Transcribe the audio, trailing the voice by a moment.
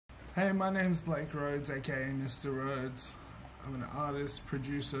Hey, my name's Blake Rhodes, aka Mr. Rhodes. I'm an artist,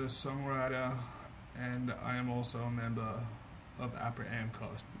 producer, songwriter, and I am also a member of Abbey Road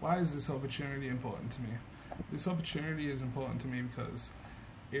Institute. Why is this opportunity important to me? This opportunity is important to me because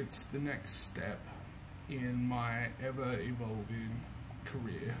it's the next step in my ever-evolving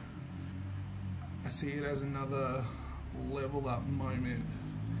career. I see it as another level-up moment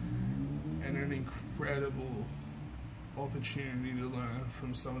and an incredible opportunity to learn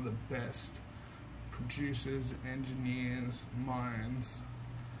from some of the best producers, engineers, minds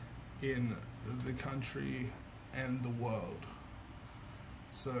in the country and the world.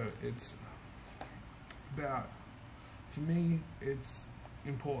 So it's about, for me, it's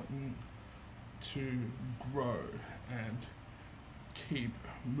important to grow and keep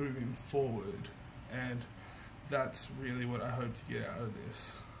moving forward, and that's really what I hope to get out of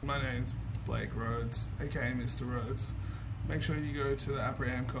this. My name's Blake Rhodes, aka Mr. Rhodes. Make sure you go to the Abbey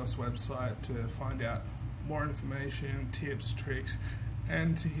Road Institute website to find out more information, tips, tricks,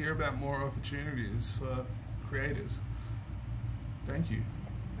 and to hear about more opportunities for creators. Thank you.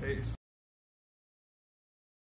 Peace.